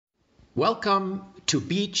Welcome to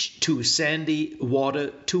Beach Too Sandy, Water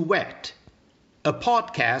Too Wet, a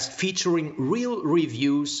podcast featuring real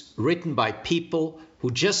reviews written by people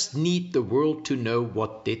who just need the world to know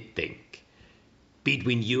what they think.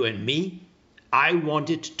 Between you and me, I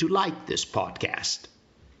wanted to like this podcast,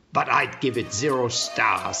 but I'd give it 0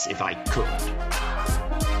 stars if I could.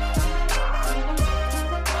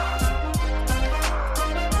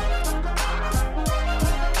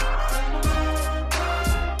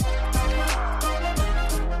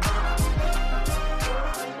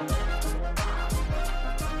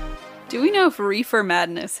 Do we know if Reefer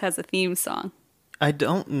Madness has a theme song? I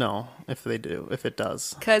don't know if they do, if it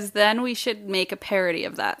does. Because then we should make a parody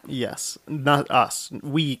of that. Yes. Not us.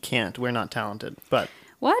 We can't. We're not talented. But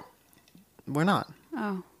What? we're not.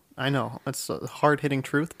 Oh. I know. It's a hard-hitting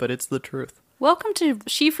truth, but it's the truth. Welcome to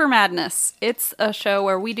Reefer Madness. It's a show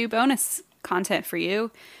where we do bonus content for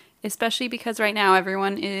you, especially because right now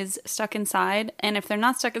everyone is stuck inside, and if they're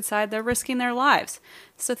not stuck inside, they're risking their lives.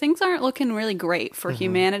 So things aren't looking really great for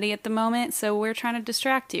humanity at the moment, so we're trying to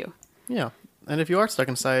distract you. Yeah. And if you are stuck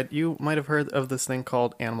inside, you might have heard of this thing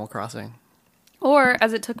called Animal Crossing. Or,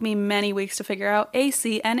 as it took me many weeks to figure out,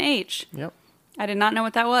 ACNH. Yep. I did not know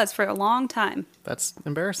what that was for a long time. That's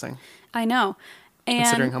embarrassing, I know. And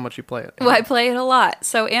considering how much you play it. well, I play it a lot.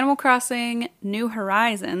 So Animal Crossing New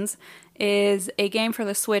Horizons is a game for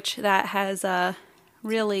the Switch that has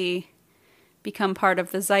really become part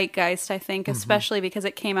of the zeitgeist, I think, especially because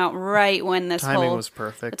it came out right when this Timing was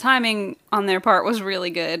perfect. The timing on their part was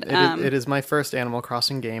really good. It is my first Animal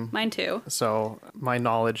Crossing game. Mine too. So my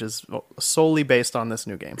knowledge is solely based on this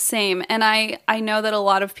new game. Same. And I know that a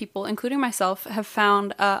lot of people, including myself, have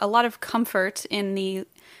found a lot of comfort in the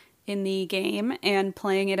game and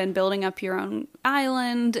playing it and building up your own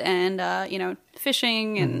island and,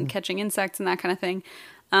 fishing and catching insects and that kind of thing.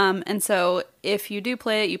 And so if you do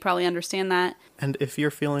play it, you probably understand that. And if you're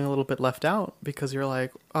feeling a little bit left out because you're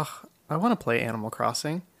like, oh, I want to play Animal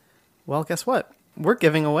Crossing. Well, guess what? We're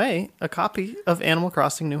giving away a copy of Animal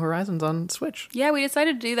Crossing New Horizons on Switch. Yeah, we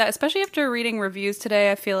decided to do that, especially after reading reviews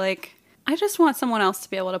today. I feel like I just want someone else to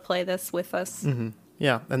be able to play this with us. Mm-hmm.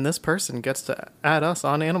 Yeah, and this person gets to add us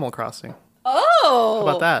on Animal Crossing. Oh! How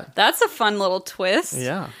about that? That's a fun little twist.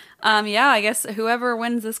 Yeah. I guess whoever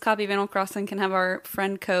wins this copy of Animal Crossing can have our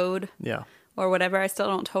friend code. Yeah. Or whatever. I still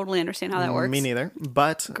don't totally understand how that works. Me neither.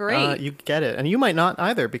 But Great. You get it. And you might not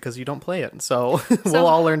either because you don't play it. So we'll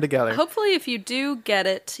all learn together. Hopefully if you do get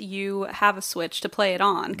it, you have a Switch to play it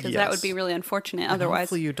on. Because that would Yes. be really unfortunate And otherwise.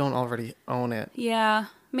 hopefully you don't already own it. Yeah.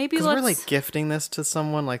 Maybe Because let's... we're like gifting this to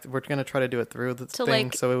someone. Like we're going to try to do it through the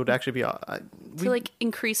thing. So it would actually be... to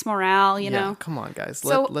increase morale, you know? Come on, guys.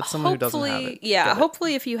 So let someone who doesn't have it. Yeah, get it.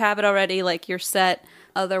 hopefully if you have it already, like, you're set.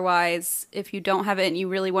 Otherwise, if you don't have it and you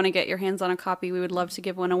really want to get your hands on a copy, we would love to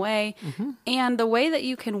give one away. Mm-hmm. And the way that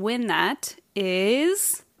you can win that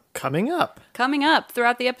is... Coming up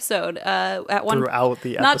throughout the episode. throughout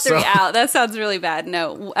the episode. Not throughout. That sounds really bad.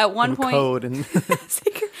 No, at one point... Code and...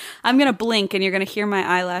 I'm going to blink and you're going to hear my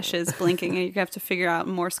eyelashes blinking and you're going to have to figure out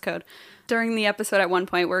Morse code. During the episode at one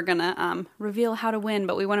point, we're going to reveal how to win,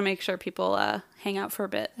 but we want to make sure people hang out for a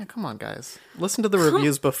bit. Yeah, come on, guys. Listen to the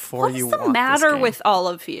reviews before you want What's the matter this game. with all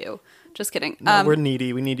of you? Just kidding. No, we're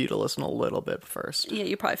needy. We need you to listen a little bit first. Yeah,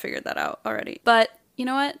 you probably figured that out already. But you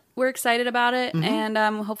know what? We're excited about it, and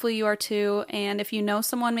hopefully you are too. And if you know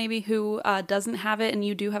someone maybe who doesn't have it and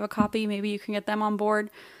you do have a copy, maybe you can get them on board.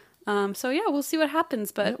 So yeah, we'll see what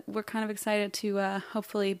happens, but we're kind of excited to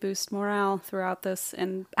hopefully boost morale throughout this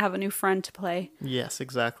and have a new friend to play. Yes,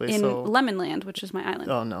 exactly. In Lemonland, which is my island.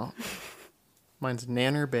 Oh, no. Mine's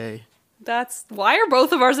Nanner Bay. Why are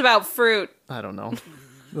both of ours about fruit? I don't know.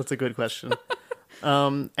 That's a good question.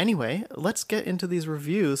 Anyway, let's get into these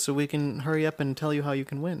reviews so we can hurry up and tell you how you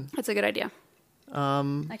can win. That's a good idea.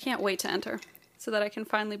 I can't wait to enter so that I can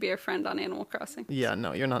finally be a friend on Animal Crossing. Yeah,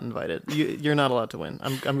 no, you're not invited. You're not allowed to win.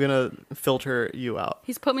 I'm gonna filter you out.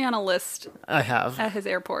 He's put me on a list I have. at his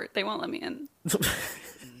airport. They won't let me in.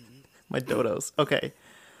 My dodos. Okay.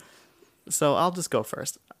 So I'll just go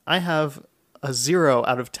first. I have a 0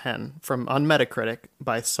 out of 10 on Metacritic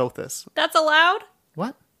by Sothis. That's allowed?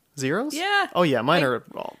 What? Zeros? Yeah. Oh, yeah. Mine are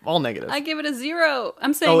all negative. I give it a 0.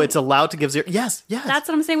 I'm saying... Oh, it's allowed to give 0? Yes. That's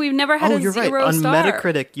what I'm saying. We've never had a you're 0 right. On star.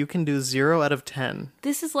 Metacritic, you can do 0 out of 10.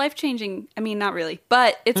 This is life-changing. I mean, not really.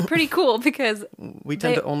 But it's pretty cool because... We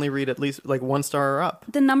tend to only read at least like 1 star or up.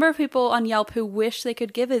 The number of people on Yelp who wish they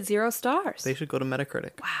could give it 0 stars. They should go to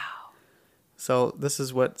Metacritic. Wow. So this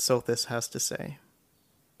is what Sothis has to say.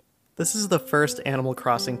 This is the first Animal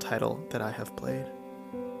Crossing title that I have played.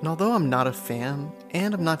 And although I'm not a fan,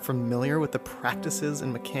 and I'm not familiar with the practices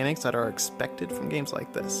and mechanics that are expected from games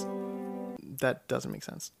like this, That doesn't make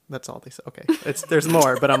sense. That's all they say. Okay, there's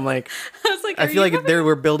more, but I'm like, I was like, I feel like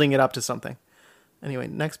we're building it up to something. Anyway,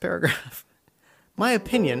 next paragraph. My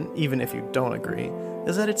opinion, even if you don't agree,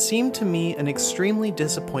 is that it seemed to me an extremely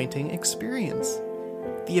disappointing experience.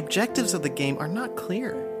 The objectives of the game are not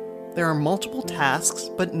clear. There are multiple tasks,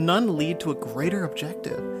 but none lead to a greater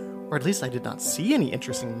objective. Or at least I did not see any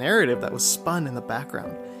interesting narrative that was spun in the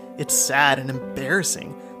background. It's sad and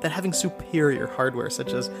embarrassing that having superior hardware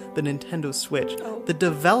such as the Nintendo Switch, the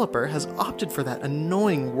developer has opted for that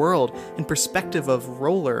annoying world in perspective of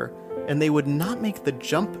Roller, and they would not make the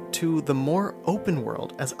jump to the more open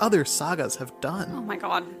world as other sagas have done. Oh my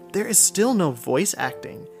god. There is still no voice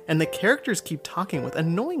acting, and the characters keep talking with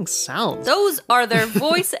annoying sounds. Those are their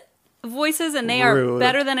voices, and they are Rude.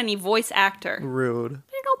 better than any voice actor. Rude.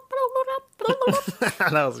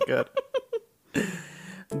 That was good.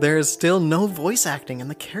 There is still no voice acting, and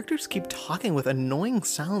the characters keep talking with annoying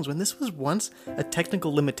sounds when this was once a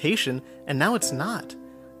technical limitation, and now it's not.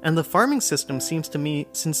 And the farming system seems to me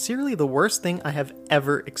sincerely the worst thing I have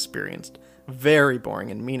ever experienced. Very boring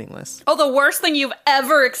and meaningless. Oh, the worst thing you've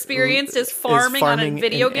ever experienced is farming on a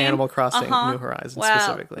video in game? Animal Crossing New Horizons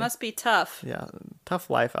specifically. Wow, must be tough. Yeah, tough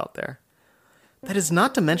life out there. That is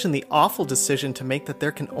not to mention the awful decision to make that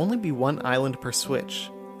there can only be one island per Switch.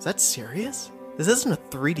 Is that serious? This isn't a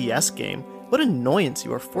 3DS game. What annoyance,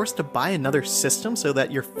 you are forced to buy another system so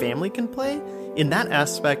that your family can play? In that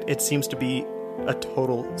aspect, it seems to be a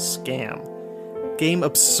total scam. Game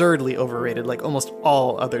absurdly overrated like almost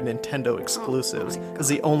all other Nintendo exclusives is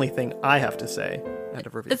the only thing I have to say. End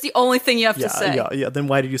of review. That's the only thing you have to say. Yeah. Then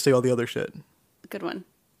why did you say all the other shit? Good one.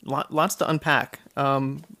 Lots to unpack.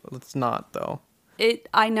 Let's not, though.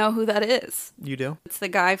 I know who that is. You do? It's the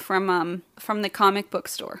guy from the comic book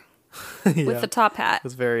store with the top hat. It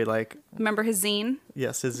was very like... Remember his zine?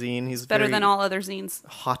 Yes, his zine. He's better very than all other zines.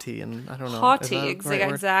 haughty and I don't know. Haughty, Is that the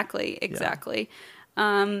right word? exactly.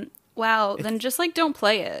 Wow, then just like don't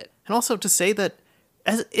play it. And also to say that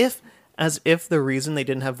as if the reason they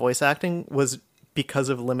didn't have voice acting was because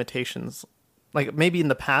of limitations. Like maybe in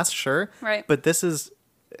the past, sure. Right. But this is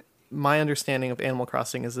my understanding of Animal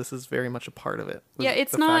Crossing is this is very much a part of it. Yeah,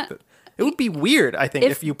 it's the not... fact that it would be weird, I think,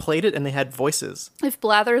 if you played it and they had voices. If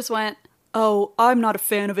Blathers went, "Oh, I'm not a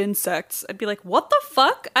fan of insects," I'd be like, "What the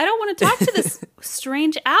fuck? I don't want to talk to this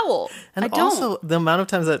strange owl." And I don't. also the amount of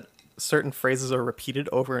times that certain phrases are repeated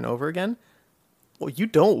over and over again. Well, you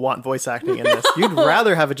don't want voice acting in this. You'd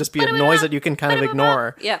rather have it just be a noise that you can kind of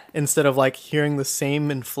ignore. Yeah. Instead of like hearing the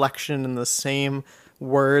same inflection and the same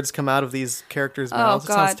words come out of these characters' mouths. It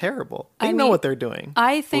sounds terrible. They know what they're doing.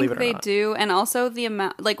 I think they do. And also the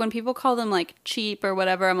amount, like when people call them like cheap or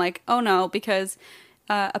whatever, I'm like, oh no, because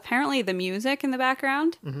apparently the music in the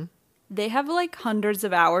background, they have like hundreds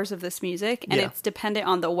of hours of this music and it's dependent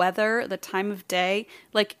on the weather, the time of day.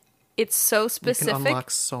 Like it's so specific. You can unlock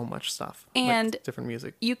so much stuff. And like different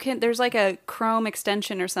music. There's like a Chrome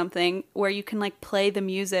extension or something where you can like play the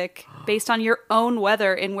music based on your own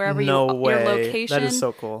weather in wherever your location. That is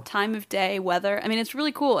so cool. Time of day, weather. I mean, it's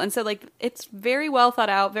really cool. And so like it's very well thought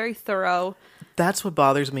out, very thorough. That's what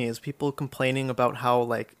bothers me is people complaining about how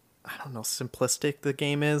like, I don't know, simplistic the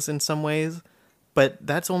game is in some ways. But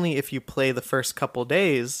that's only if you play the first couple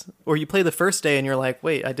days or you play the first day and you're like,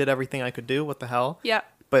 wait, I did everything I could do. What the hell? Yeah.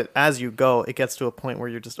 But as you go, it gets to a point where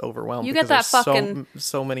you're just overwhelmed. You get that fucking...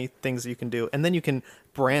 so many things you can do. And then you can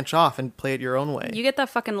branch off and play it your own way. You get that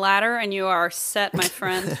fucking ladder and you are set, my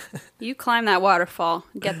friend. You climb that waterfall,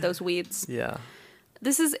 get those weeds. Yeah.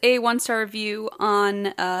 This is a 1-star review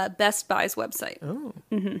on Best Buy's website. Oh.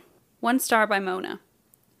 1 star by Mona.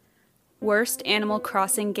 Worst Animal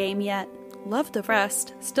Crossing game yet. Love the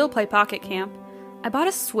rest. Still play Pocket Camp. I bought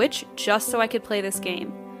a Switch just so I could play this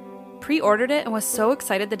game. Pre-ordered it and was so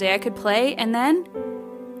excited the day I could play, and then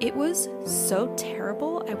it was so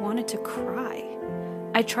terrible I wanted to cry.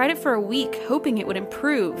 I tried it for a week hoping it would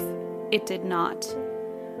improve. It did not.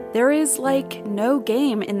 There is like no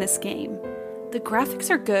game in this game. The graphics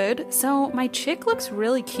are good, so my chick looks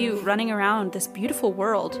really cute running around this beautiful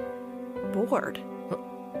world. Bored.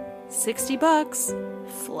 $60.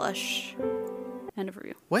 Flush. End of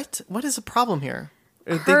review. What is the problem here?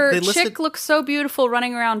 Her chick looks so beautiful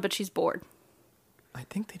running around, but she's bored. I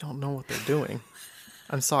think they don't know what they're doing.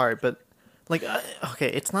 I'm sorry, but like, okay,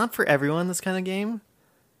 it's not for everyone, this kind of game.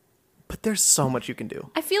 But there's so much you can do.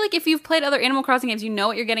 I feel like if you've played other Animal Crossing games, you know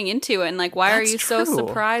what you're getting into, and like, why are you so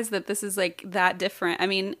surprised that this is like that different? I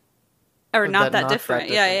mean, or not that different.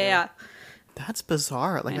 Yeah. That's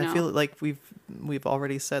bizarre. Like I feel like we've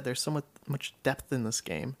already said there's so much depth in this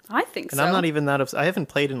game. I think so. And I'm not even that I haven't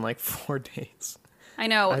played in like 4 days. I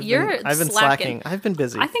know. I've You're been slacking. I've been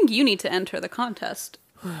busy. I think you need to enter the contest.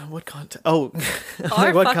 What contest? Oh,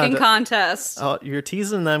 Our what fucking contest. Oh, you're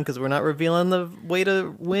teasing them because we're not revealing the way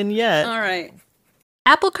to win yet. All right.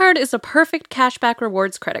 Apple Card is a perfect cashback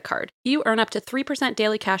rewards credit card. You earn up to 3%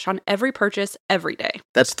 daily cash on every purchase every day.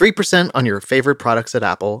 That's 3% on your favorite products at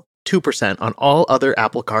Apple, 2% on all other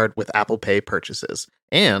Apple Card with Apple Pay purchases,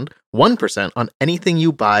 and 1% on anything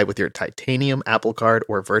you buy with your titanium Apple Card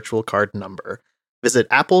or virtual card number. Visit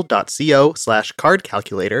apple.co/card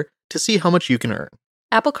calculator to see how much you can earn.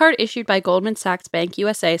 Apple Card issued by Goldman Sachs Bank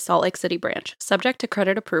USA, Salt Lake City branch. Subject to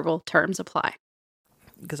credit approval. Terms apply.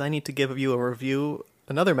 Because I need to give you a review,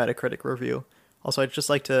 another Metacritic review. Also, I'd just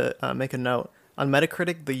like to make a note. On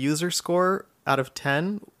Metacritic, the user score out of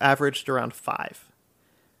 10 averaged around 5.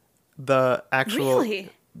 The actual... Really?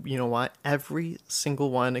 You know what? Every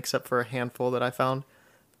single one, except for a handful that I found,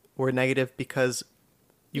 were negative because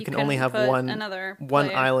you can only have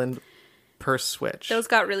one island per Switch. Those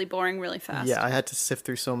got really boring really fast. Yeah, I had to sift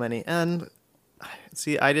through so many. And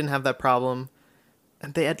see, I didn't have that problem.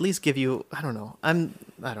 And they at least give you, I don't know. I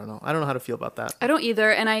don't know. I don't know how to feel about that. I don't either.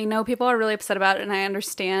 And I know people are really upset about it. And I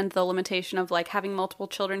understand the limitation of like having multiple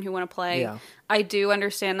children who want to play. Yeah. I do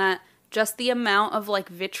understand that. Just the amount of like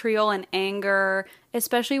vitriol and anger,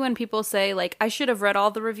 especially when people say like, I should have read all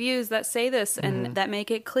the reviews that say this and that make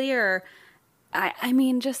it clear. I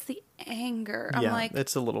mean, just the anger. I'm like,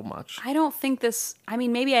 it's a little much. I don't think this, I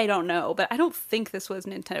mean, maybe I don't know, but I don't think this was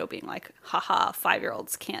Nintendo being like, haha,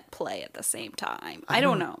 5-year-olds can't play at the same time. I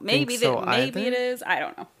don't know. Maybe maybe it is. I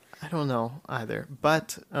don't know. I don't know either.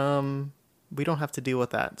 But we don't have to deal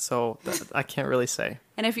with that, so I can't really say.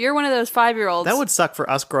 And if you're one of those 5-year-olds... That would suck for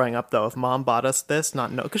us growing up, though, if Mom bought us this,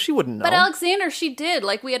 not know, because she wouldn't know. But Alexander, she did.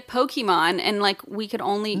 Like, we had Pokemon, and like, we could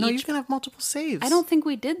only No, you can have multiple saves. I don't think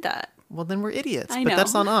we did that. Well, then we're idiots. I But know.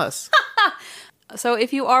 that's on us. So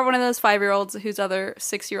if you are one of those 5-year-olds whose other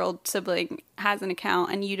 6-year-old sibling has an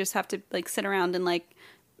account and you just have to like sit around and like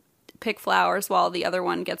pick flowers while the other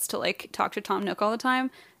one gets to like talk to Tom Nook all the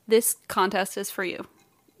time, this contest is for you.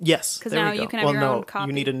 Yes, because there now we go. you can have your own copy.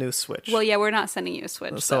 You need a new Switch. Well, yeah, we're not sending you a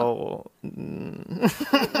Switch, so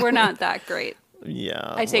we're not that great.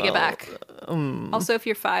 Yeah, I take it back. Also, if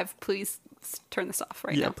you're 5, please turn this off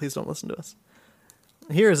right now. Yeah, please don't listen to us.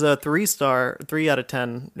 Here's a 3 out of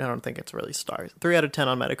 10. I don't think it's really stars. 3 out of 10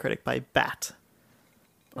 on Metacritic by Bat.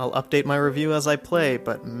 I'll update my review as I play,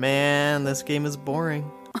 but man, this game is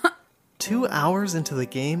boring. 2 hours into the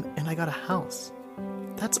game, and I got a house.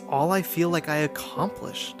 That's all I feel like I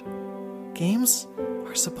accomplished. Games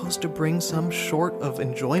are supposed to bring some sort of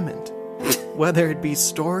enjoyment, whether it be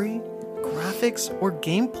story, graphics, or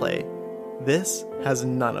gameplay. This has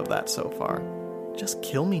none of that so far. Just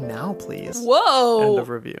kill me now, please. Whoa! End of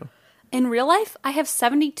review. In real life, I have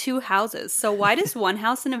 72 houses, so why does one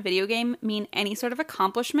house in a video game mean any sort of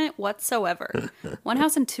accomplishment whatsoever? One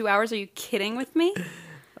house in 2 hours? Are you kidding with me?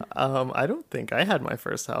 I don't think I had my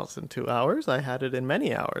first house in 2 hours. I had it in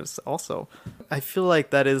many hours also. I feel like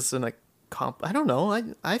that is an I don't know.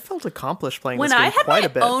 I felt accomplished playing this game quite a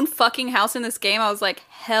bit. When I had my own fucking house in this game, I was like,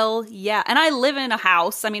 hell yeah. And I live in a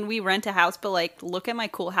house. I mean, we rent a house, but like, look at my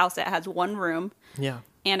cool house. It has one room. Yeah.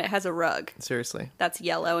 And it has a rug. Seriously. That's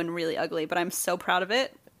yellow and really ugly, but I'm so proud of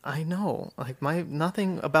it. I know. Like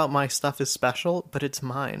nothing about my stuff is special, but it's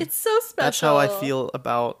mine. It's so special. That's how I feel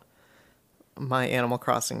about my Animal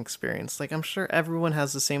Crossing experience. Like, I'm sure everyone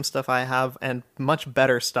has the same stuff I have and much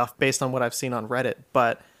better stuff based on what I've seen on Reddit,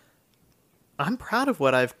 but I'm proud of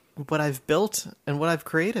what I've built and what I've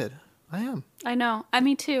created. I am. I know.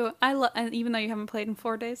 Me too. Even though you haven't played in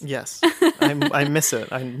 4 days. Yes. I miss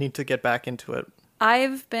it. I need to get back into it.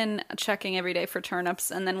 I've been checking every day for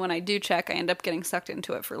turnips, and then when I do check, I end up getting sucked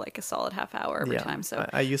into it for like a solid half hour every time. So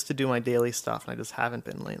I used to do my daily stuff, and I just haven't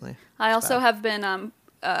been lately. I also have been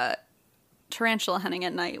tarantula hunting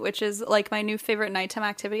at night, which is like my new favorite nighttime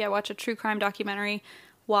activity. I watch a true crime documentary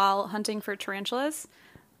while hunting for tarantulas.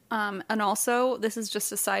 And also, this is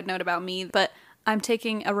just a side note about me, but I'm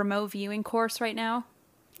taking a remote viewing course right now.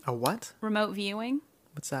 A what? Remote viewing.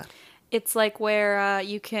 What's that? It's like where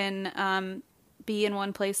you can be in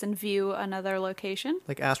one place and view another location.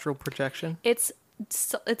 Like astral projection? It's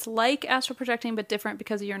like astral projecting, but different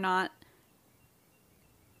because you're not...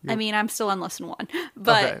 I mean, I'm still on lesson 1,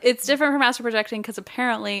 but it's different from astral projecting because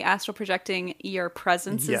apparently astral projecting, your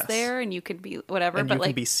presence is there and you could be whatever. And but you like,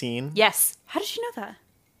 can be seen? Yes. How did you know that?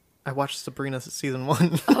 I watched Sabrina season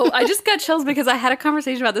 1. Oh, I just got chills because I had a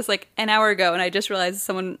conversation about this like an hour ago and I just realized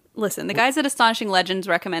the guys at Astonishing Legends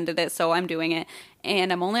recommended it, so I'm doing it.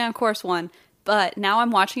 And I'm only on course 1, but now I'm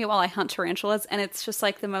watching it while I hunt tarantulas and it's just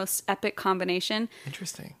like the most epic combination.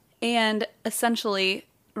 Interesting. And essentially,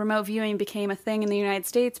 remote viewing became a thing in the United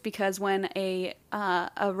States because when a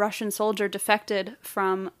Russian soldier defected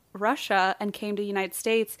from Russia and came to the United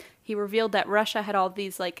States, he revealed that Russia had all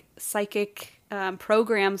these like psychic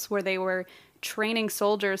programs where they were training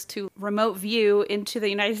soldiers to remote view into the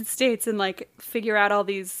United States and like figure out all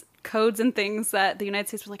these codes and things that the United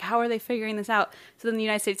States was like, how are they figuring this out? So then the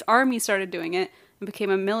United States Army started doing it and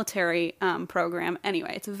became a military program.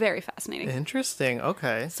 Anyway, it's very fascinating. Interesting.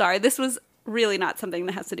 Okay. Sorry, this was really not something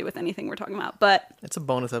that has to do with anything we're talking about, but It's a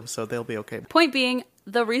bonus episode. They'll be okay. point being,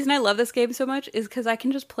 the reason I love this game so much is because I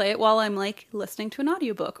can just play it while I'm like listening to an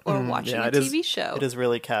audiobook or watching a TV show. It is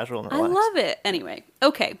really casual and I relaxed. love it. Anyway,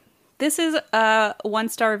 okay. This is a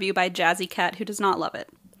 1-star review by Jazzy Cat, who does not love it.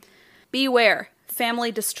 Beware,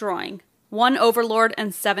 family destroying, 1 overlord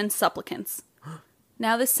and 7 supplicants.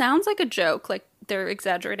 Now, this sounds like a joke, like they're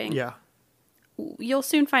exaggerating. Yeah. You'll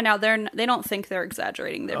soon find out they don't think they're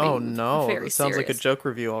exaggerating. They're Oh, being no. very It sounds like a serious. joke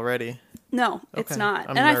review already. No, it's Okay, not.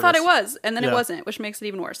 I'm And I thought it nervous. was, and then it Yeah. wasn't, which makes it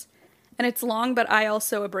even worse. And it's long, but I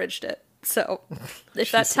also abridged it. So,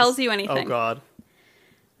 if that Jesus. tells you anything. Oh, God.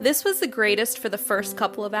 This was the greatest for the first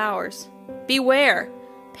couple of hours. Beware!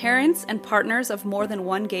 Parents and partners of more than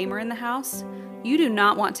one gamer in the house, you do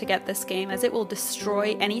not want to get this game as it will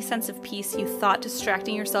destroy any sense of peace you thought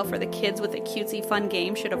distracting yourself or the kids with a cutesy fun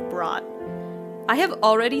game should have brought. I have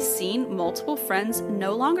already seen multiple friends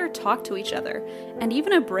no longer talk to each other, and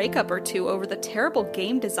even a breakup or two over the terrible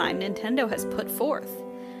game design Nintendo has put forth.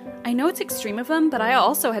 I know it's extreme of them, but I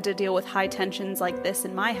also had to deal with high tensions like this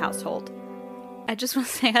in my household. I just want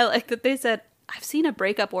to say I like that they said, I've seen a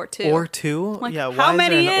breakup or two. Or two? Like, Yeah, why how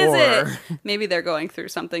many is there is an it? Maybe they're going through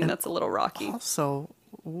something that's a little rocky. Also,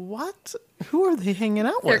 what? Who are they hanging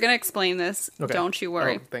out They're with? going to explain this. Okay. Don't you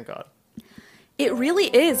worry. Oh, thank God. It really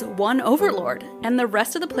is one overlord, and the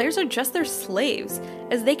rest of the players are just their slaves,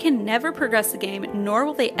 as they can never progress the game, nor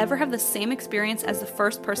will they ever have the same experience as the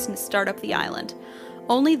first person to start up the island.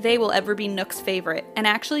 Only they will ever be Nook's favorite, and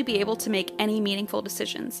actually be able to make any meaningful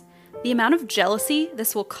decisions. The amount of jealousy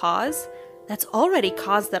this will cause, that's already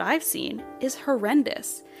caused that I've seen, is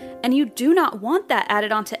horrendous. And you do not want that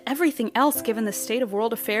added onto everything else given the state of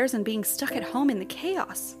world affairs and being stuck at home in the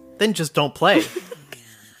chaos. Then just don't play.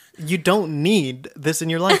 You don't need this in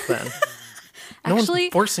your life then. No Actually,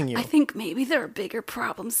 one's forcing you. I think maybe there are bigger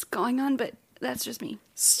problems going on, but that's just me.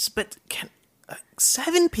 But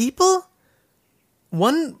 7 people?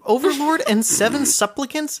 1 overlord and 7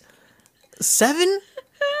 supplicants? 7?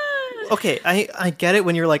 Okay, I get it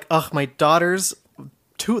when you're like, ugh, my daughters,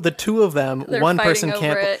 the two of them, They're one fighting person over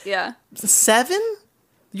can't. it, yeah. 7?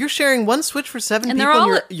 You're sharing one Switch for 7 And they're people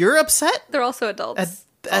and all- you're upset? They're also adults,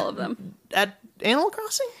 all of them. At Animal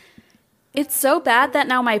Crossing? It's so bad that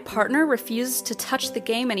now my partner refuses to touch the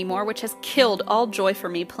game anymore, which has killed all joy for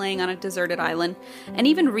me playing on a deserted island. And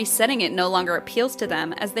even resetting it no longer appeals to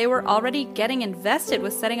them, as they were already getting invested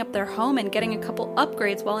with setting up their home and getting a couple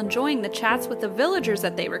upgrades while enjoying the chats with the villagers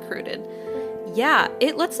that they recruited. Yeah,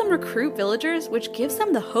 it lets them recruit villagers, which gives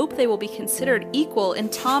them the hope they will be considered equal in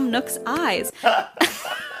Tom Nook's eyes.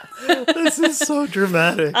 This is so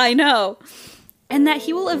dramatic. I know. And that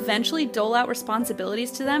he will eventually dole out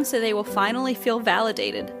responsibilities to them so they will finally feel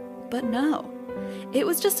validated. But no, it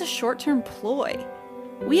was just a short-term ploy.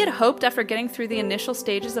 We had hoped after getting through the initial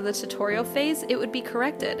stages of the tutorial phase, it would be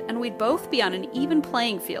corrected, and we'd both be on an even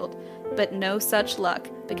playing field. But no such luck,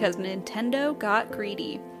 because Nintendo got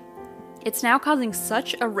greedy. It's now causing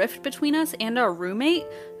such a rift between us and our roommate,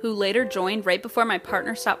 who later joined right before my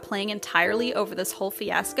partner stopped playing entirely over this whole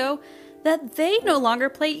fiasco, that they no longer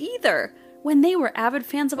play either, when they were avid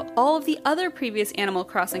fans of all of the other previous Animal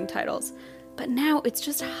Crossing titles. But now it's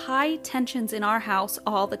just high tensions in our house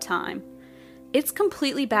all the time. It's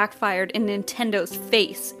completely backfired in Nintendo's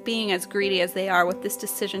face, being as greedy as they are with this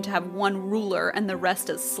decision to have one ruler and the rest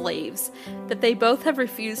as slaves, that they both have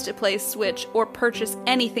refused to play Switch or purchase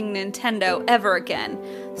anything Nintendo ever again,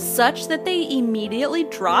 such that they immediately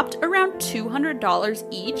dropped around $200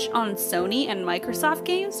 each on Sony and Microsoft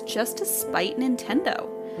games just to spite Nintendo.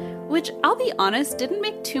 Which, I'll be honest, didn't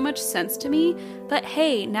make too much sense to me, but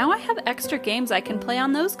hey, now I have extra games I can play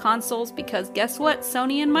on those consoles because guess what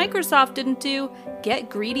Sony and Microsoft didn't do? Get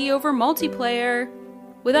greedy over multiplayer.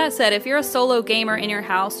 With that said, if you're a solo gamer in your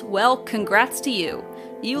house, well, congrats to you.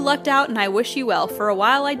 You lucked out and I wish you well. For a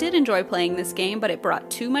while I did enjoy playing this game, but it brought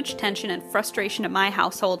too much tension and frustration to my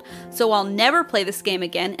household, so I'll never play this game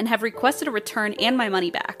again and have requested a return and my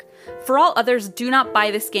money back. For all others, do not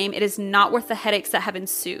buy this game. It is not worth the headaches that have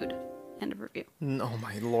ensued. End of review. Oh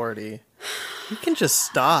my lordy. You can just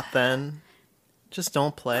stop then. Just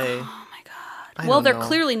don't play. Oh my god. Well, they're know.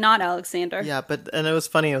 clearly not Alexander. Yeah, and it was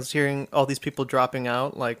funny. I was hearing all these people dropping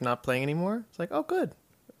out, like not playing anymore. It's like, oh, good,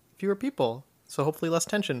 fewer people, so hopefully less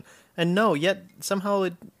tension. And no, yet somehow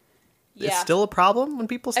it's still a problem when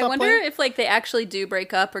people stop I wonder playing. if like they actually do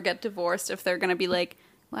break up or get divorced, if they're gonna be like,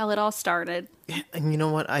 well, it all started And you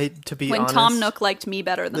know what? To be when honest, Tom Nook liked me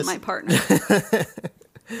better than my partner.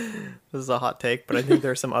 this is a hot take, but I think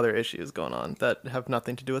there are some other issues going on that have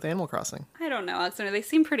nothing to do with Animal Crossing. I don't know, Alexander. They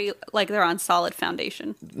seem pretty like they're on solid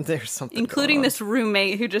foundation, There's something, including going on. this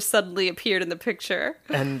roommate who just suddenly appeared in the picture.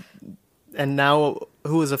 and now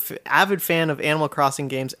who is a avid fan of Animal Crossing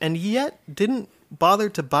games and yet didn't bother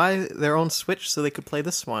to buy their own Switch so they could play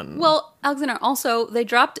this one. Well, Alexander, also they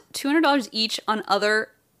dropped $200 each on other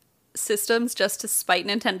systems just to spite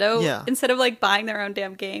Nintendo. Yeah. Instead of like buying their own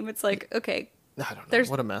damn game, it's like, okay, I don't know. there's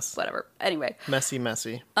What a mess. whatever. Anyway, Messy.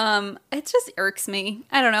 it just irks me.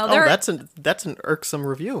 I don't know. Oh, that's an irksome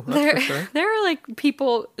review. That's for sure. There are like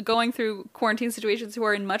people going through quarantine situations who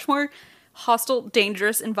are in much more hostile,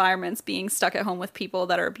 dangerous environments, being stuck at home with people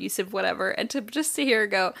that are abusive, whatever, and to just sit here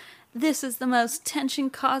and go, this is the most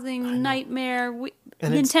tension-causing nightmare.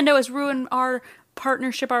 Nintendo has ruined our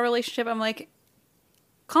partnership, our relationship. I'm like,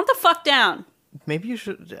 calm the fuck down. Maybe you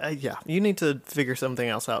should. You need to figure something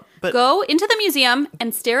else out. But Go into the museum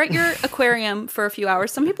and stare at your aquarium for a few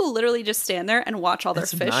hours. Some people literally just stand there and watch all their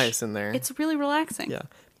it's fish. nice in there. It's really relaxing. Yeah.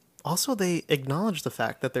 Also, they acknowledge the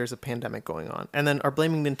fact that there's a pandemic going on, and then are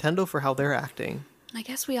blaming Nintendo for how they're acting. I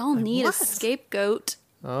guess we all need a what? scapegoat.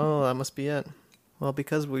 Oh, that must be it. Well,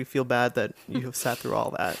 because we feel bad that you have sat through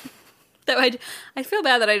all that. Though I feel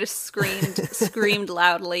bad that I just screamed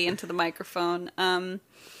loudly into the microphone.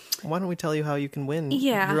 Why don't we tell you how you can win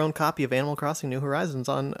Yeah. your own copy of Animal Crossing New Horizons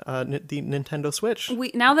on the Nintendo Switch?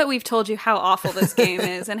 Now that we've told you how awful this game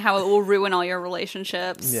is and how it will ruin all your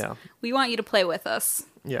relationships, Yeah. we want you to play with us.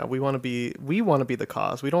 Yeah, we want to be the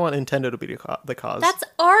cause. We don't want Nintendo to be the cause. That's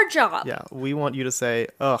our job. Yeah, we want you to say,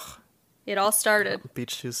 ugh, It all started.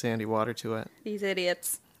 beach too sandy, water to it. These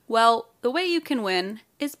idiots. Well, the way you can win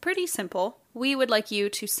is pretty simple. We would like you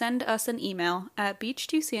to send us an email at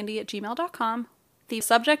beach2sandy@gmail.com. The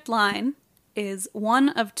subject line is one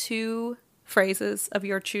of two phrases of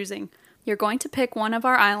your choosing. You're going to pick one of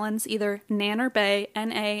our islands, either Nanner Bay,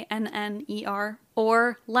 Nanner,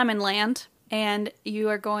 or Lemonland, and you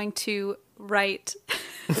are going to write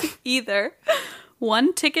either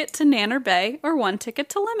one ticket to Nanner Bay or one ticket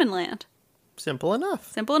to Lemonland. Simple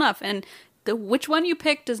enough. Simple enough. And which one you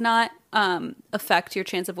pick does not affect your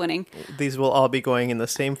chance of winning. These will all be going in the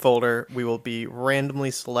same folder. We will be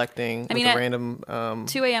randomly selecting with a at random...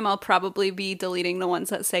 2 a.m. I'll probably be deleting the ones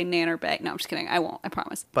that say Nanner Bay. No, I'm just kidding. I won't. I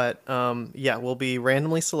promise. But yeah, we'll be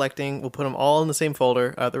randomly selecting. We'll put them all in the same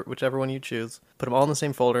folder, whichever one you choose. Put them all in the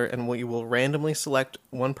same folder, and we will randomly select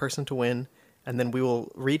one person to win, and then we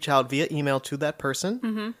will reach out via email to that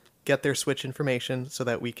person, get their Switch information so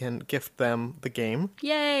that we can gift them the game.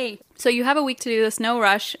 Yay! So you have a week to do this. No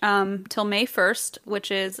rush till May 1st,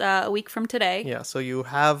 which is a week from today. Yeah, so you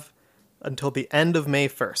have until the end of May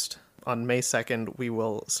 1st. On May 2nd, we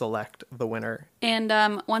will select the winner. And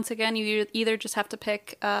once again, you either just have to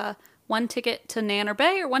pick one ticket to Nanner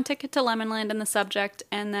Bay or one ticket to Lemonland in the subject,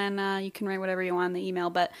 and then you can write whatever you want in the email.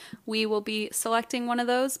 But we will be selecting one of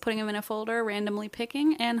those, putting them in a folder, randomly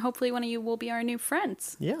picking, and hopefully one of you will be our new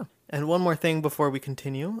friends. Yeah. And one more thing before we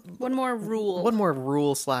continue. One more rule. One more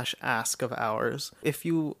rule/ask of ours. If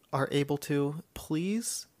you are able to,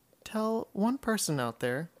 please tell one person out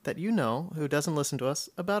there that you know who doesn't listen to us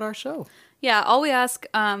about our show. Yeah, all we ask,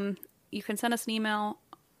 you can send us an email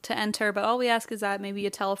to enter, but all we ask is that maybe you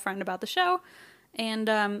tell a friend about the show and,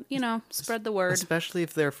 spread the word. Especially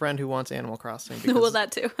if they're a friend who wants Animal Crossing. Well,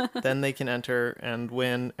 that too. Then they can enter and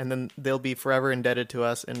win, and then they'll be forever indebted to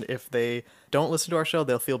us. And if they don't listen to our show,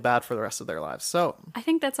 they'll feel bad for the rest of their lives. So I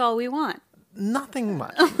think that's all we want. nothing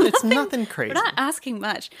much. It's nothing crazy. We're not asking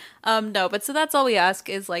much. No, but so that's all we ask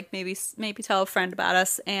is like maybe tell a friend about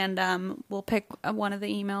us, and we'll pick one of the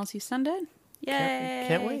emails you send in. Yay!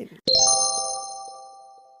 Can't wait.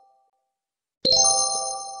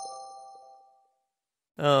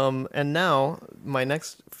 And now my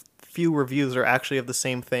next few reviews are actually of the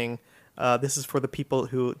same thing. This is for the people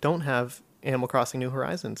who don't have Animal Crossing New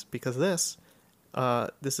Horizons, because this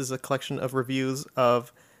is a collection of reviews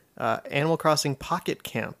of Animal Crossing Pocket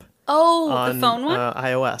Camp. Oh, on, the phone one?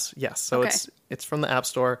 iOS, yes. So Okay. it's from the App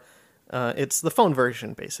Store. It's the phone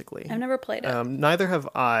version, basically. I've never played it. Neither have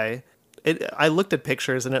I. I looked at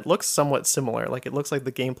pictures and it looks somewhat similar. Like it looks like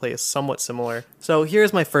the gameplay is somewhat similar. So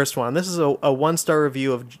here's my first one. This is a 1-star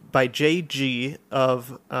review by JG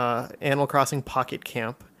of Animal Crossing Pocket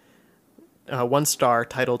Camp. 1 star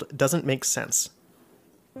titled Doesn't Make Sense.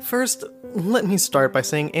 First, let me start by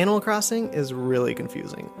saying Animal Crossing is really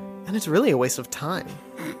confusing, and it's really a waste of time.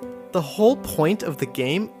 The whole point of the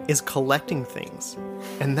game is collecting things,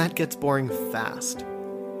 and that gets boring fast.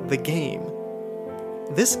 The game.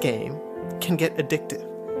 This game can get addictive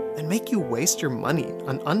and make you waste your money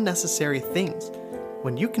on unnecessary things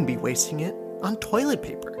when you can be wasting it on toilet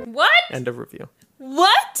paper. What? End of review.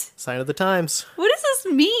 What? Sign of the times. What does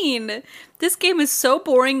this mean? This game is so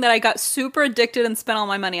boring that I got super addicted and spent all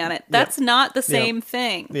my money on it. That's not the same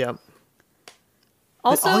thing. Yeah.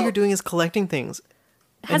 Also, But all you're doing is collecting things,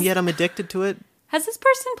 and yet I'm addicted to it. has this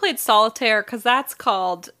person played solitaire? Because that's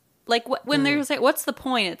called, like, when they're like, what's the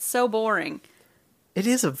point? It's so boring. It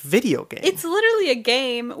is a video game. It's literally a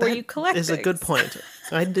game where you collect Is things. a good point.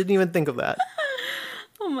 I didn't even think of that.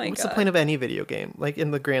 Oh my What's god. the point of any video game, like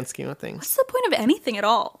in the grand scheme of things? What's the point of anything at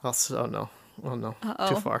all? Oh no. Oh no. Uh-oh.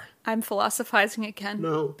 Too far. I'm philosophizing again.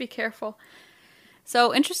 No. Be careful.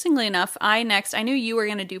 So, interestingly enough, I knew you were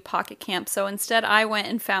going to do Pocket Camp, so instead I went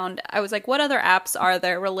and I was like, what other apps are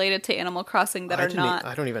there related to Animal Crossing that are not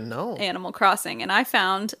I don't even know. Animal Crossing? And I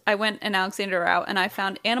went an Alexander route, and I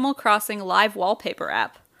found Animal Crossing live wallpaper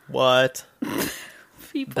app. What?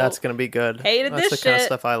 People That's gonna be good. hated That's this the kind of shit.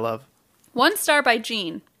 stuff I love. 1 star by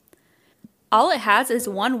Jean. All it has is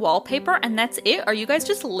one wallpaper, and that's it? Are you guys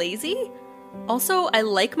just lazy? Also, I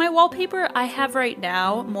like my wallpaper I have right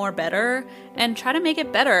now more better, and try to make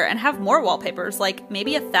it better and have more wallpapers. Like,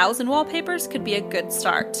 maybe 1,000 wallpapers could be a good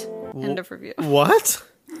start. End of review. What?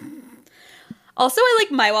 Also, I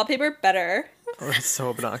like my wallpaper better. Oh, that's so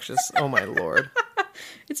obnoxious. Oh my lord.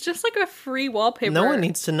 It's just like a free wallpaper. No one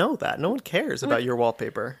needs to know that. No one cares about your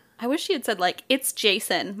wallpaper. I wish she had said, like, it's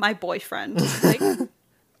Jason, my boyfriend. Like,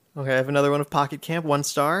 Okay, I have another one of Pocket Camp, 1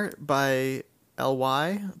 star by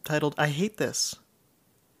LY, titled I Hate This.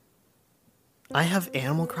 I have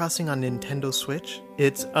Animal Crossing on Nintendo Switch.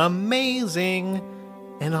 It's amazing.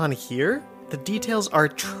 And on here, the details are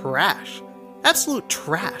trash. Absolute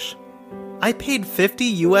trash. I paid 50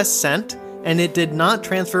 US cent and it did not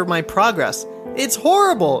transfer my progress. It's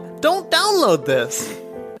horrible. Don't download this.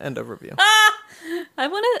 End of review. I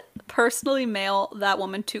want to personally mail that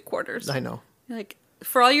woman 2 quarters. I know. Like,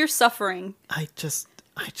 for all your suffering. I don't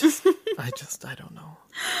know.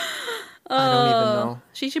 I don't even know.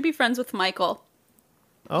 She should be friends with Michael.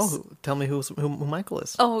 Oh, tell me who Michael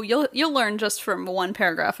is. Oh, you'll learn just from 1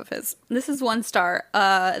 paragraph of his. This is 1 star.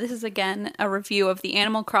 This is again a review of the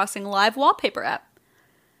Animal Crossing live wallpaper app.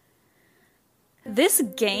 This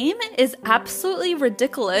game is absolutely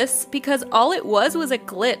ridiculous because all it was a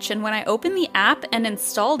glitch, and when I opened the app and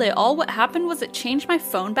installed it, all what happened was it changed my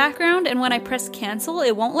phone background, and when I press cancel,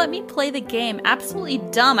 it won't let me play the game. Absolutely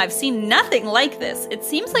dumb. I've seen nothing like this. It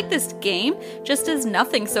seems like this game just is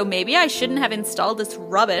nothing, so maybe I shouldn't have installed this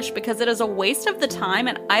rubbish because it is a waste of the time,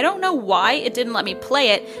 and I don't know why it didn't let me play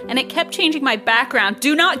it, and it kept changing my background.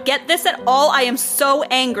 Do not get this at all. I am so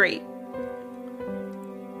angry.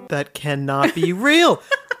 That cannot be real.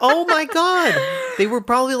 Oh my god. They were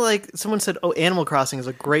probably like, someone said, oh, Animal Crossing is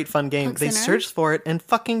a great fun game. They Listener? searched for it and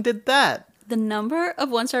fucking did that. The number of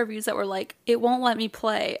 1-star reviews that were like, it won't let me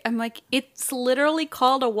play. I'm like, it's literally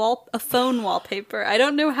called a phone wallpaper. I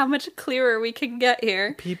don't know how much clearer we can get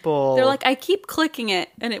here. People. They're like, I keep clicking it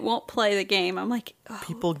and it won't play the game. I'm like, oh,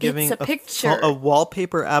 people giving it's a picture. a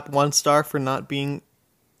wallpaper app 1 star for not being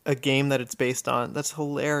a game that it's based on. That's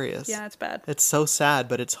hilarious. Yeah, it's bad. It's so sad,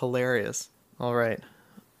 but it's hilarious. All right.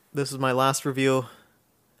 This is my last review.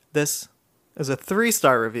 This is a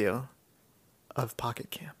 3-star review of Pocket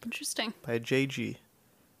Camp Interesting. by JG.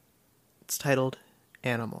 It's titled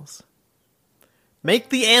Animals. Make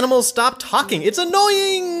the animals stop talking. It's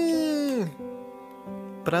annoying.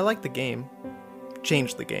 But I like the game.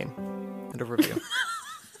 Change the game. End of review.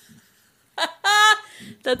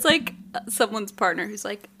 That's like someone's partner who's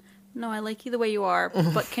like, no, I like you the way you are,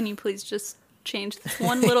 but can you please just change this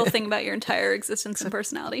one little thing about your entire existence and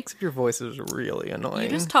personality? Your voice is really annoying. You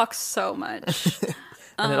just talk so much.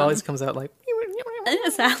 and it always comes out like... And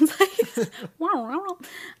it sounds like...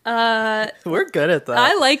 We're good at that.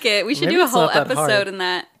 I like it. We should Maybe do a it's whole not that hard. episode in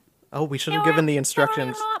that. Oh, we should have given the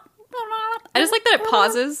instructions. I just like that it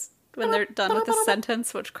pauses when they're done with the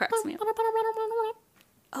sentence, which cracks me up.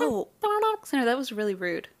 Oh, Xander, that was really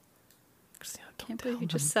rude. Christina, I can't believe you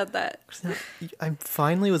just said that. Christina, I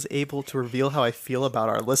finally was able to reveal how I feel about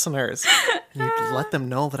our listeners. And you let them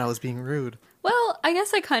know that I was being rude. Well, I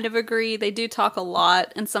guess I kind of agree. They do talk a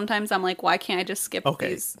lot, and sometimes I'm like, why can't I just skip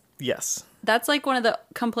these? Yes. That's like one of the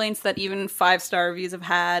complaints that even 5-star reviews have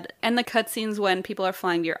had. And the cutscenes when people are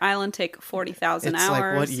flying to your island take 40,000 hours. It's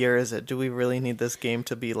like, what year is it? Do we really need this game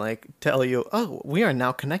to be like, tell you, oh, we are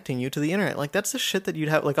now connecting you to the internet? Like, that's the shit that you'd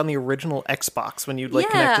have, like, on the original Xbox when you'd, like,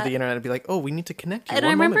 connect to the internet and be like, oh, we need to connect you. And One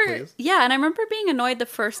I remember, moment, please. yeah, and I remember being annoyed the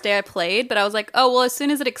first day I played, but I was like, oh, well, as soon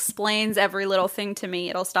as it explains every little thing to me,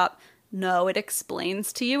 it'll stop. No, it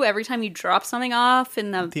explains to you every time you drop something off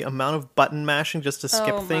in the amount of button mashing just to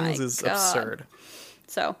skip things is God. absurd.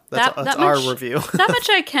 So that's that our much, review. That much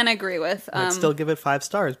I can agree with. I'd still give it 5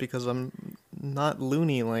 stars because I'm not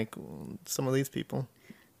loony like some of these people.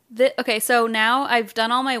 Okay, so now I've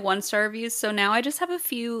done all my 1-star reviews, so now I just have a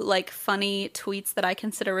few like funny tweets that I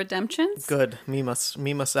consider redemptions. Good. Meme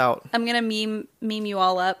us out. I'm gonna meme you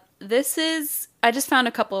all up. I just found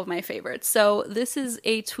a couple of my favorites. So this is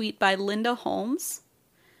a tweet by Linda Holmes.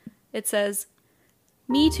 It says,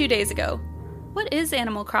 "Me 2 days ago. What is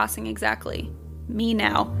Animal Crossing exactly? Me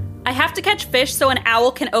now. I have to catch fish so an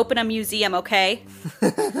owl can open a museum, okay?"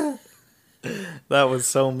 That was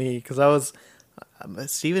so me, because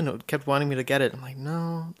Steven kept wanting me to get it. I'm like,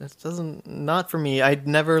 no, not for me. I'd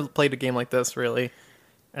never played a game like this, really.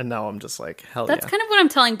 And now I'm just like, hell That's yeah. kind of what I'm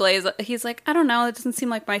telling Blaze. He's like, I don't know, it doesn't seem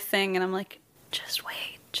like my thing. And I'm like, just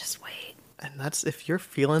wait. And that's, if you're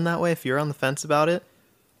feeling that way, if you're on the fence about it,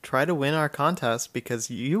 try to win our contest, because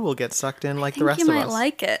you will get sucked in like the rest of us. You might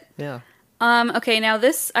like it. Yeah. Okay, now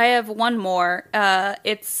I have one more. Do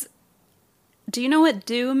you know what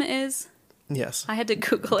Doom is? Yes. I had to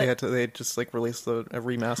Google it. They just like released a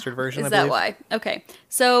remastered version, Is I believe. that why? Okay.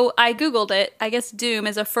 So I Googled it. I guess Doom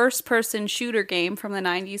is a first-person shooter game from the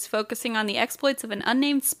 90s focusing on the exploits of an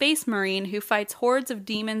unnamed space marine who fights hordes of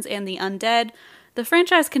demons and the undead. The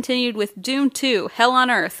franchise continued with Doom 2, Hell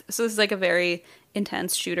on Earth. So this is like a very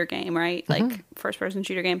intense shooter game, right? Like first-person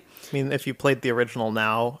shooter game. I mean, if you played the original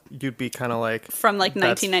now, you'd be kind of like... From like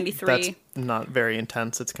 1993. That's not very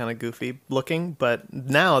intense. It's kind of goofy looking. But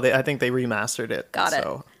now I think they remastered it. Got it.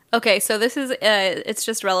 Okay, so this is... it's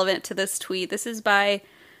just relevant to this tweet. This is by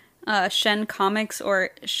Shen Comics or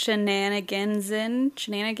Shenanigansin.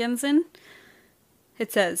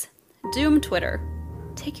 It says, Doom Twitter.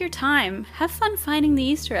 Take your time. Have fun finding the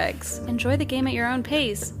Easter eggs. Enjoy the game at your own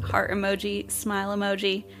pace. Heart emoji, smile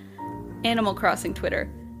emoji. Animal Crossing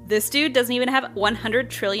Twitter. This dude doesn't even have 100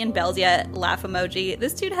 trillion bells yet. Laugh emoji.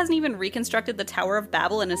 This dude hasn't even reconstructed the Tower of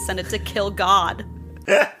Babel and ascended to kill God.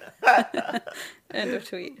 End of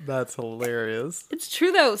tweet. That's hilarious. It's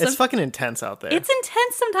true though. It's fucking intense out there. It's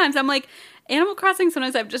intense sometimes. I'm like, Animal Crossing,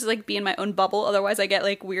 sometimes I have just like be in my own bubble. Otherwise I get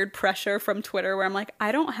like weird pressure from Twitter where I'm like,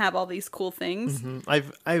 I don't have all these cool things.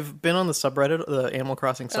 I've been on the subreddit, the Animal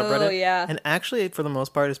Crossing subreddit. Oh, yeah. And actually, for the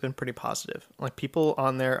most part, it's been pretty positive. Like, people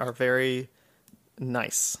on there are very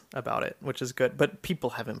nice about it, which is good. But people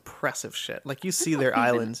have impressive shit. Like, you see their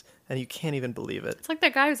islands and you can't even believe it. It's like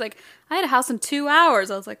that guy who's like, I had a house in 2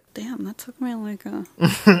 hours. I was like, damn, that took me like a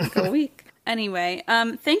week. Anyway,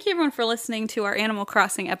 thank you everyone for listening to our Animal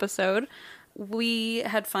Crossing episode. We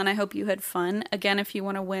had fun. I hope you had fun. Again, if you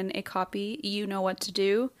want to win a copy, you know what to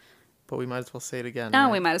do. But we might as well say it again. No,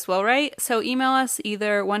 right? we might as well, right? So email us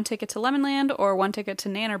either 1 ticket to Lemonland or 1 ticket to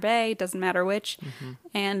Nanner Bay. Doesn't matter which.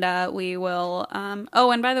 And we will...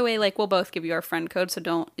 oh, and by the way, like, we'll both give you our friend code, so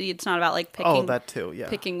don't... It's not about, like, picking... Oh, that too, yeah.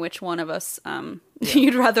 Picking which one of us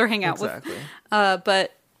you'd rather hang out with.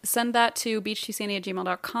 But send that to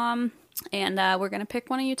beach2sandy@gmail.com, and we're going to pick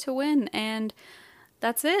one of you to win. And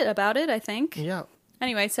that's it, about it, I think. Yeah.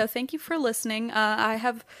 Anyway, so thank you for listening. I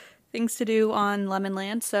have things to do on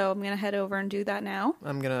Lemonland, so I'm going to head over and do that now.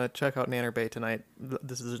 I'm going to check out Nanner Bay tonight.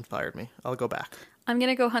 This has inspired me. I'll go back. I'm going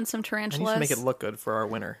to go hunt some I tarantulas. need to make it look good for our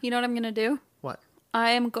winner. You know what I'm going to do? What?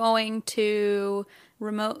 I am going to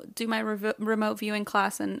do my remote viewing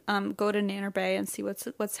class and go to Nanner Bay and see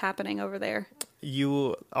what's happening over there.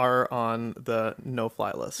 You are on the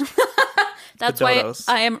no-fly list. That's why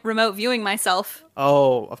I am remote viewing myself.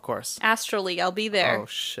 Oh, of course. Astrally, I'll be there. Oh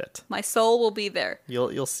shit. My soul will be there.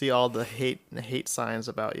 You'll see all the hate signs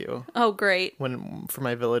about you. Oh, great. When for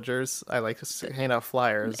my villagers, I like to hand out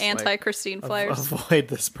flyers. Anti-Christine flyers. Avoid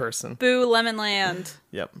this person. Boo Lemonland.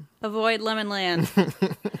 Yep. Avoid Lemonland.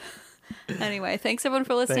 Anyway, thanks everyone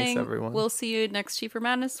for listening. Thanks everyone. We'll see you next Cheaper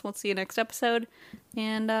Madness. We'll see you next episode.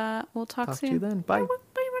 And we'll talk soon. To you then. Bye.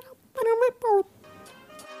 Bye.